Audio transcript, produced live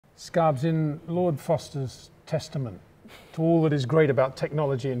Scarbs, in Lord Foster's testament to all that is great about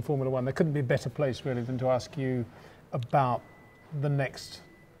technology in Formula One, there couldn't be a better place really than to ask you about the next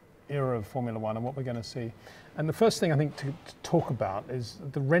era of Formula One and what we're going to see. And the first thing I think to talk about is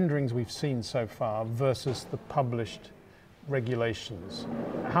the renderings we've seen so far versus the published regulations.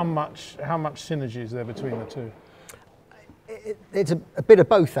 How much synergy is there between the two? It's a bit of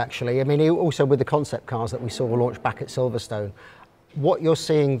both, actually. I mean, also with the concept cars that we saw launch back at Silverstone, what you're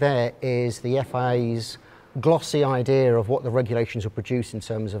seeing there is the FIA's glossy idea of what the regulations will produce in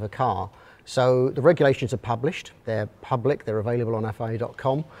terms of a car. So the regulations are published, they're public, they're available on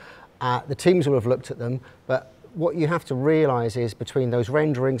FIA.com. The teams will have looked at them, but what you have to realise is between those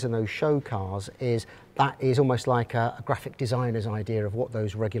renderings and those show cars is that is almost like a graphic designer's idea of what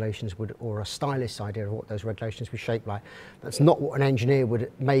those regulations would, or a stylist's idea of what those regulations would shape like. That's not what an engineer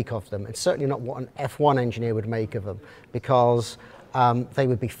would make of them. It's certainly not what an F1 engineer would make of them, because they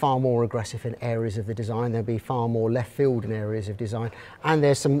would be far more aggressive in areas of the design, there'd be far more left field in areas of design, and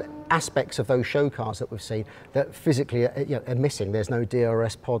there's some aspects of those show cars that we've seen that physically are missing. There's no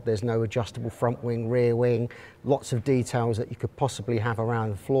DRS pod, there's no adjustable front wing, rear wing, lots of details that you could possibly have around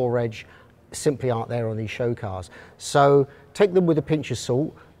the floor edge simply aren't there on these show cars. So take them with a pinch of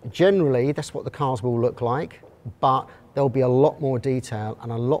salt. Generally, that's what the cars will look like, but there'll be a lot more detail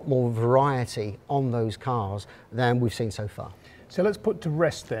and a lot more variety on those cars than we've seen so far. So let's put to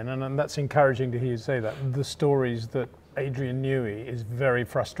rest then, and that's encouraging to hear you say that, the stories that Adrian Newey is very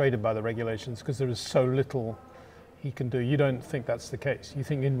frustrated by the regulations because there is so little he can do. You don't think that's the case? You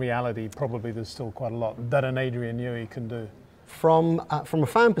think in reality probably there's still quite a lot that an Adrian Newey can do? From a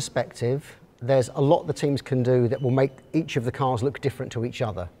fan perspective, there's a lot the teams can do that will make each of the cars look different to each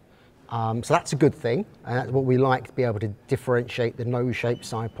other. So that's a good thing, and that's what we like, to be able to differentiate the nose shape,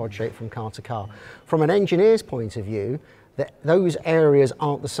 side pod shape from car to car. From an engineer's point of view, those areas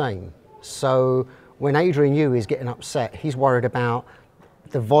aren't the same. So when Adrian Newey is getting upset, he's worried about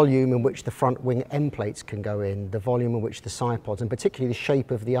the volume in which the front wing end plates can go in, the volume in which the side pods, and particularly the shape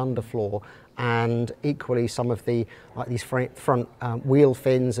of the underfloor, and equally some of the, like these front wheel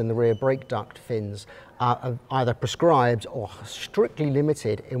fins and the rear brake duct fins are either prescribed or strictly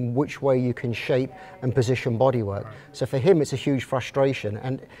limited in which way you can shape and position bodywork. So for him it's a huge frustration,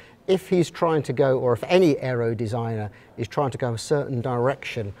 and if he's trying to go, or if any aero designer is trying to go a certain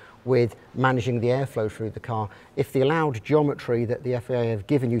direction with managing the airflow through the car, if the allowed geometry that the FIA have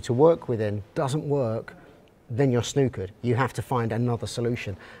given you to work within doesn't work, then you're snookered. You have to find another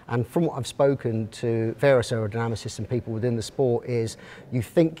solution. And from what I've spoken to various aerodynamicists and people within the sport is, you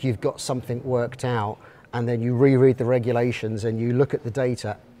think you've got something worked out, and then you reread the regulations and you look at the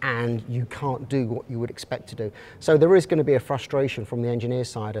data and you can't do what you would expect to do. So there is going to be a frustration from the engineer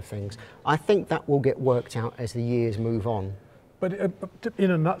side of things. I think that will get worked out as the years move on. But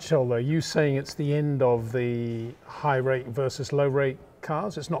in a nutshell though, you saying it's the end of the high rake versus low rake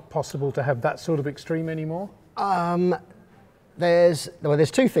cars? It's not possible to have that sort of extreme anymore? There's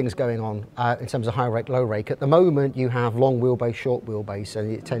two things going on in terms of high rake, low rake. At the moment you have long wheelbase, short wheelbase,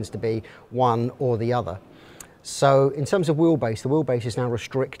 and it tends to be one or the other. So in terms of wheelbase, the wheelbase is now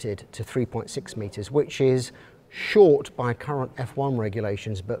restricted to 3.6 metres, which is short by current F1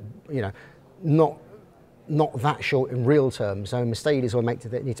 regulations, but not that short in real terms. So Mercedes will need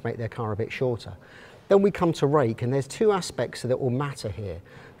to make their car a bit shorter. Then we come to rake, and there's two aspects that will matter here.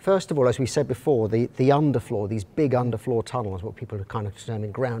 First of all, as we said before, the underfloor, these big underfloor tunnels, what people are kind of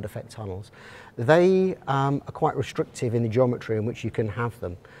terming ground effect tunnels, they are quite restrictive in the geometry in which you can have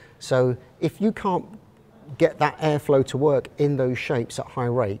them. So if you can't get that airflow to work in those shapes at high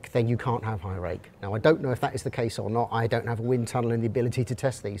rake, then you can't have high rake. Now I don't know if that is the case or not. I don't have a wind tunnel and the ability to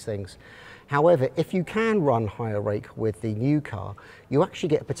test these things. However, if you can run higher rake with the new car, you actually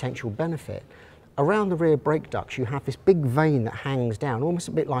get a potential benefit. Around the rear brake ducts you have this big vane that hangs down, almost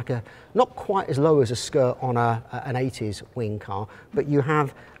a bit like not quite as low as a skirt on an 80s wing car, but you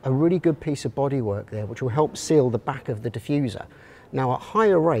have a really good piece of bodywork there which will help seal the back of the diffuser. Now at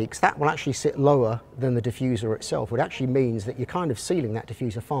higher rakes, that will actually sit lower than the diffuser itself, which actually means that you're kind of sealing that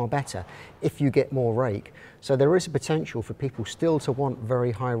diffuser far better if you get more rake. So there is a potential for people still to want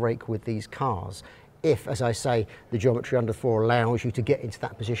very high rake with these cars, if, as I say, the geometry underfloor allows you to get into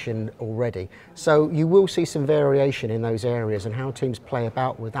that position already. So you will see some variation in those areas, and how teams play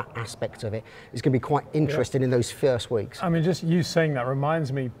about with that aspect of it is going to be quite interesting in those first weeks. I mean, just you saying that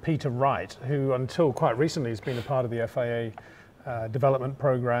reminds me Peter Wright, who until quite recently has been a part of the FIA development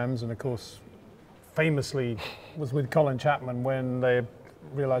programs, and of course famously was with Colin Chapman when they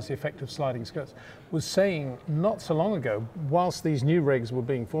realised the effect of sliding skirts, was saying not so long ago, whilst these new regs were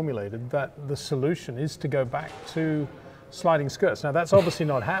being formulated, that the solution is to go back to sliding skirts. Now that's obviously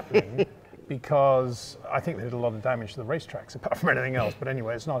not happening because I think they did a lot of damage to the racetracks apart from anything else, but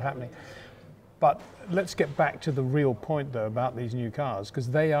anyway, it's not happening. But let's get back to the real point though about these new cars, because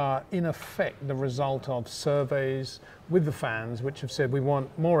they are in effect the result of surveys with the fans which have said we want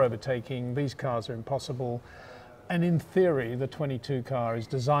more overtaking, these cars are impossible. And in theory, the 22 car is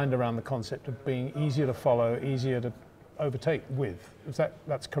designed around the concept of being easier to follow, easier to overtake with.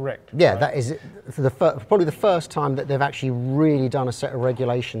 That's correct? Yeah, right? that is probably the first time that they've actually really done a set of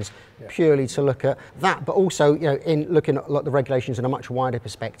regulations purely to look at that, but also, you know, in looking at the regulations in a much wider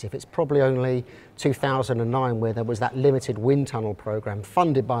perspective. It's probably only 2009 where there was that limited wind tunnel program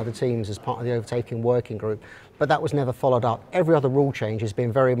funded by the teams as part of the Overtaking working group, but that was never followed up. Every other rule change has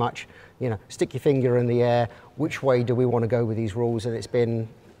been very much, you know, stick your finger in the air, which way do we want to go with these rules, and it's been...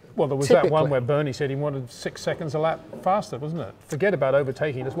 Well, there was that one where Bernie said he wanted 6 seconds a lap faster, wasn't it? Forget about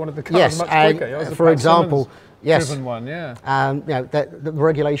overtaking, just wanted the cars much quicker. For example, driven one, yeah. You know, the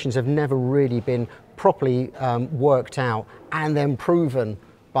regulations have never really been properly worked out and then proven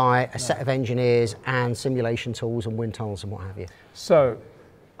by a set of engineers and simulation tools and wind tunnels and what have you. So,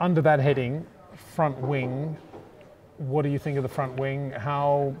 under that heading, front wing, what do you think of the front wing?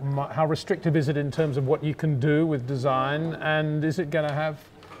 How restrictive is it in terms of what you can do with design, and is it going to have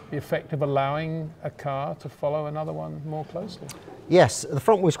the effect of allowing a car to follow another one more closely? Yes, the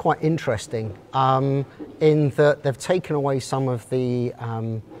front was quite interesting in that they've taken away some of the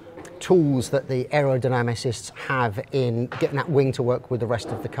tools that the aerodynamicists have in getting that wing to work with the rest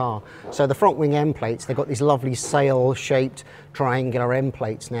of the car. So the front wing end plates, they've got these lovely sail-shaped triangular end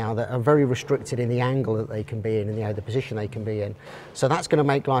plates now that are very restricted in the angle that they can be in and, you know, the position they can be in. So that's going to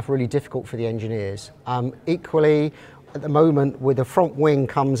make life really difficult for the engineers. Equally, at the moment, where the front wing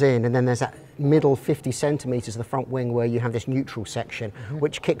comes in and then there's that middle 50 centimetres of the front wing where you have this neutral section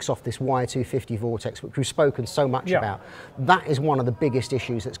which kicks off this Y250 vortex, which we've spoken so much about. That is one of the biggest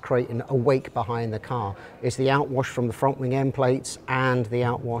issues that's creating a wake behind the car, is the outwash from the front wing end plates and the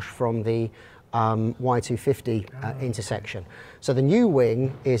outwash from the Y250 intersection. So the new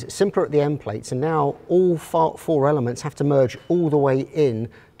wing is simpler at the end plates, and now all four elements have to merge all the way in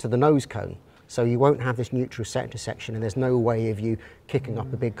to the nose cone. So you won't have this neutral sector section, and there's no way of you kicking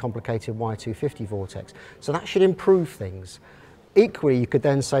up a big complicated Y250 vortex. So that should improve things. Equally, you could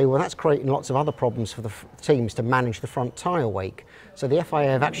then say, well, that's creating lots of other problems for the teams to manage the front tyre wake. So the FIA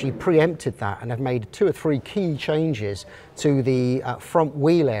have actually preempted that and have made 2 or 3 key changes to the front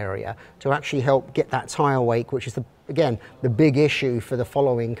wheel area to actually help get that tyre wake, which is, again, the big issue for the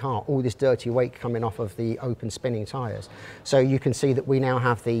following car, all this dirty wake coming off of the open spinning tyres. So you can see that we now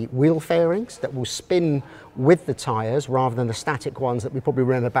have the wheel fairings that will spin with the tyres rather than the static ones that we probably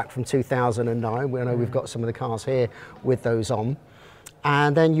remember back from 2009. We know we've got some of the cars here with those on.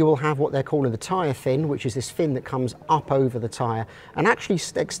 And then you will have what they're calling the tyre fin, which is this fin that comes up over the tyre and actually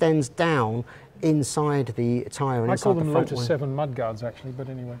extends down inside the tyre and I inside call the them front Lotus wing. 7 mudguards actually, but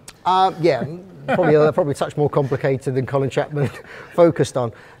anyway. Yeah, probably a touch more complicated than Colin Chapman focused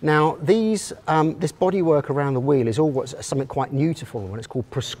on. Now, these this bodywork around the wheel is all something quite new to Formula 1. It's called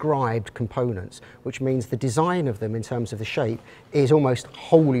prescribed components, which means the design of them in terms of the shape is almost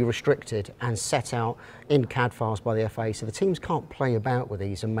wholly restricted and set out in CAD files by the FIA. So the teams can't play about with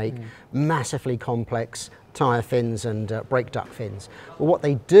these and make massively complex tyre fins and brake duct fins. Well, what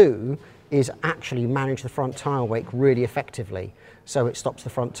they do is actually manage the front tyre wake really effectively. So it stops the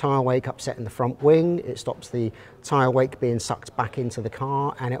front tyre wake upsetting the front wing, it stops the tyre wake being sucked back into the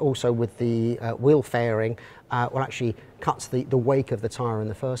car, and it also, with the wheel fairing, will actually cuts the wake of the tyre in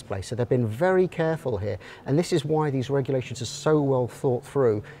the first place. So they've been very careful here, and this is why these regulations are so well thought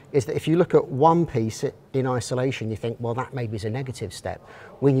through, is that if you look at one piece in isolation, you think, well, that maybe is a negative step.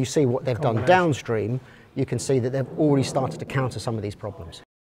 When you see what they've done downstream, you can see that they've already started to counter some of these problems.